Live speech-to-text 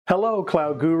Hello,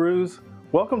 Cloud Gurus.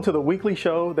 Welcome to the weekly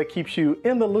show that keeps you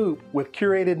in the loop with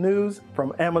curated news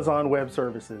from Amazon Web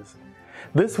Services.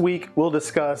 This week, we'll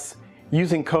discuss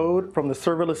using code from the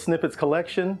Serverless Snippets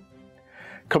Collection.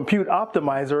 Compute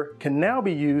Optimizer can now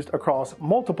be used across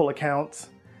multiple accounts.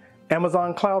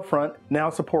 Amazon CloudFront now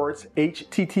supports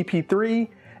HTTP3,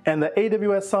 and the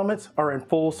AWS Summits are in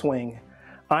full swing.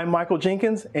 I'm Michael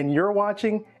Jenkins, and you're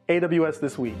watching AWS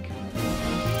This Week.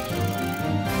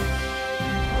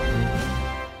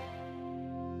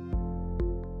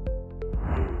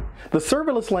 The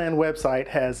Serverless Land website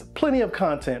has plenty of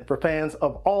content for fans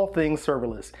of all things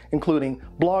serverless, including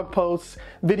blog posts,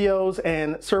 videos,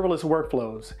 and serverless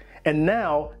workflows. And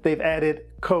now they've added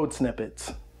code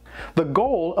snippets. The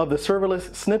goal of the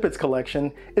Serverless Snippets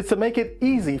Collection is to make it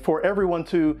easy for everyone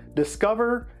to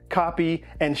discover, copy,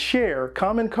 and share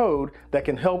common code that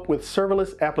can help with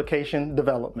serverless application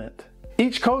development.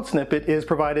 Each code snippet is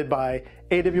provided by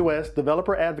AWS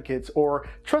developer advocates or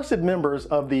trusted members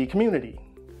of the community.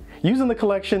 Using the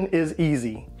collection is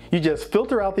easy. You just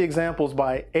filter out the examples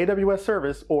by AWS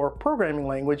service or programming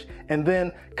language and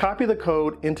then copy the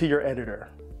code into your editor.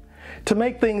 To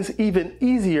make things even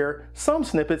easier, some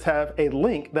snippets have a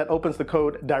link that opens the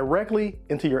code directly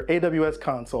into your AWS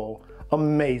console.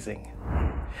 Amazing.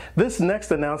 This next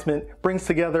announcement brings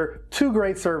together two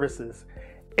great services,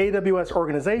 AWS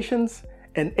Organizations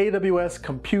and AWS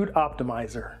Compute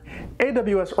Optimizer.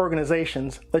 AWS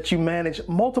Organizations lets you manage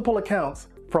multiple accounts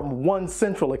from one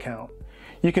central account.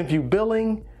 You can view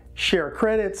billing, share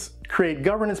credits, create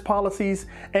governance policies,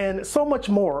 and so much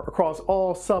more across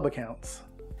all sub-accounts.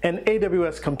 And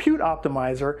AWS Compute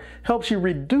Optimizer helps you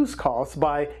reduce costs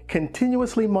by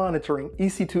continuously monitoring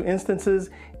EC2 instances,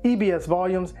 EBS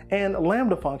volumes, and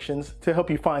Lambda functions to help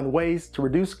you find ways to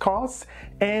reduce costs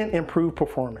and improve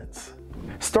performance.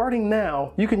 Starting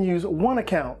now, you can use one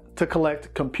account to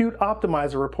collect Compute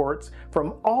Optimizer reports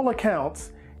from all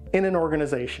accounts in an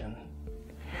organization.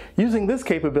 Using this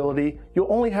capability,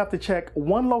 you'll only have to check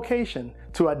one location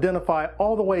to identify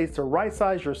all the ways to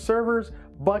right-size your servers,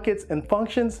 buckets, and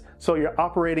functions so you're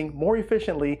operating more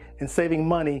efficiently and saving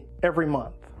money every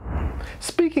month.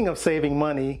 Speaking of saving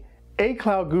money, a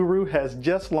Cloud Guru has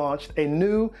just launched a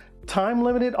new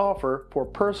time-limited offer for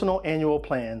personal annual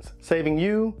plans, saving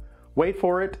you, wait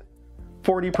for it,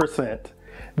 40%.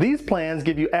 These plans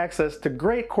give you access to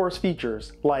great course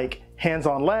features like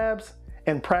hands-on labs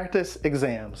and practice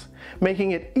exams,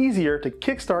 making it easier to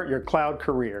kickstart your cloud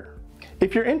career.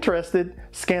 If you're interested,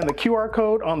 scan the QR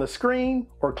code on the screen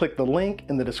or click the link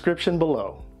in the description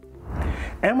below.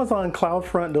 Amazon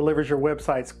CloudFront delivers your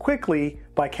websites quickly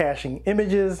by caching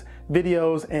images,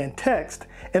 videos, and text,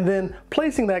 and then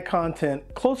placing that content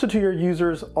closer to your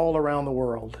users all around the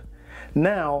world.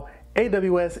 Now,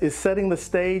 AWS is setting the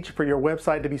stage for your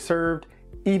website to be served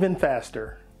even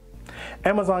faster.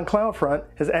 Amazon CloudFront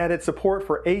has added support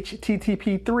for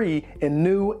HTTP3 in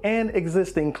new and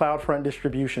existing CloudFront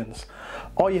distributions.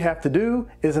 All you have to do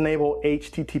is enable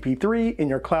HTTP3 in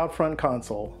your CloudFront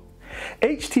console.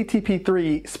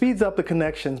 HTTP3 speeds up the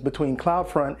connections between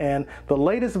CloudFront and the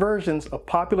latest versions of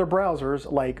popular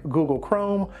browsers like Google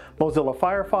Chrome, Mozilla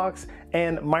Firefox,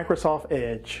 and Microsoft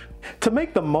Edge. To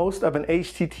make the most of an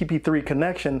HTTP3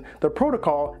 connection, the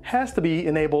protocol has to be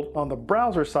enabled on the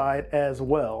browser side as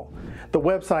well. The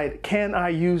website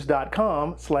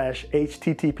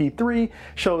caniuse.com/HTTP3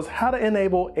 shows how to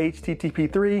enable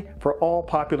HTTP3 for all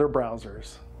popular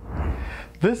browsers.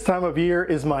 This time of year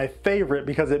is my favorite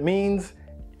because it means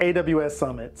AWS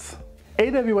Summits.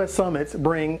 AWS Summits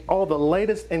bring all the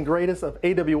latest and greatest of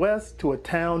AWS to a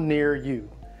town near you.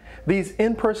 These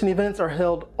in-person events are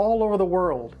held all over the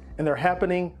world, and they're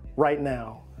happening right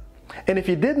now. And if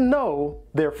you didn't know,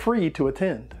 they're free to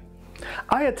attend.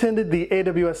 I attended the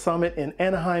AWS Summit in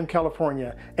Anaheim,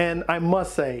 California, and I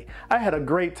must say, I had a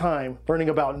great time learning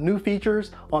about new features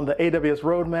on the AWS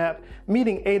roadmap,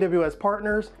 meeting AWS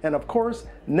partners, and of course,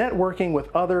 networking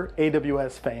with other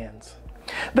AWS fans.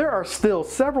 There are still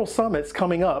several summits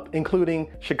coming up, including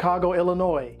Chicago,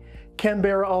 Illinois,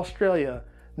 Canberra, Australia,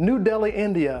 New Delhi,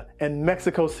 India, and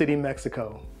Mexico City,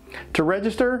 Mexico. To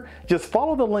register, just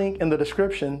follow the link in the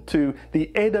description to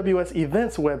the AWS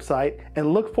Events website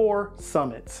and look for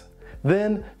Summits.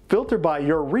 Then filter by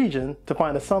your region to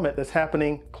find a summit that's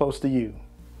happening close to you.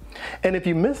 And if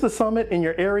you miss the summit in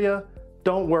your area,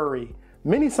 don't worry.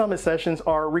 Many summit sessions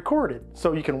are recorded,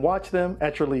 so you can watch them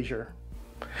at your leisure.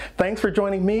 Thanks for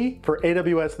joining me for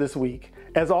AWS This Week.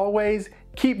 As always,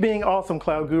 keep being awesome,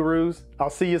 Cloud Gurus. I'll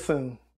see you soon.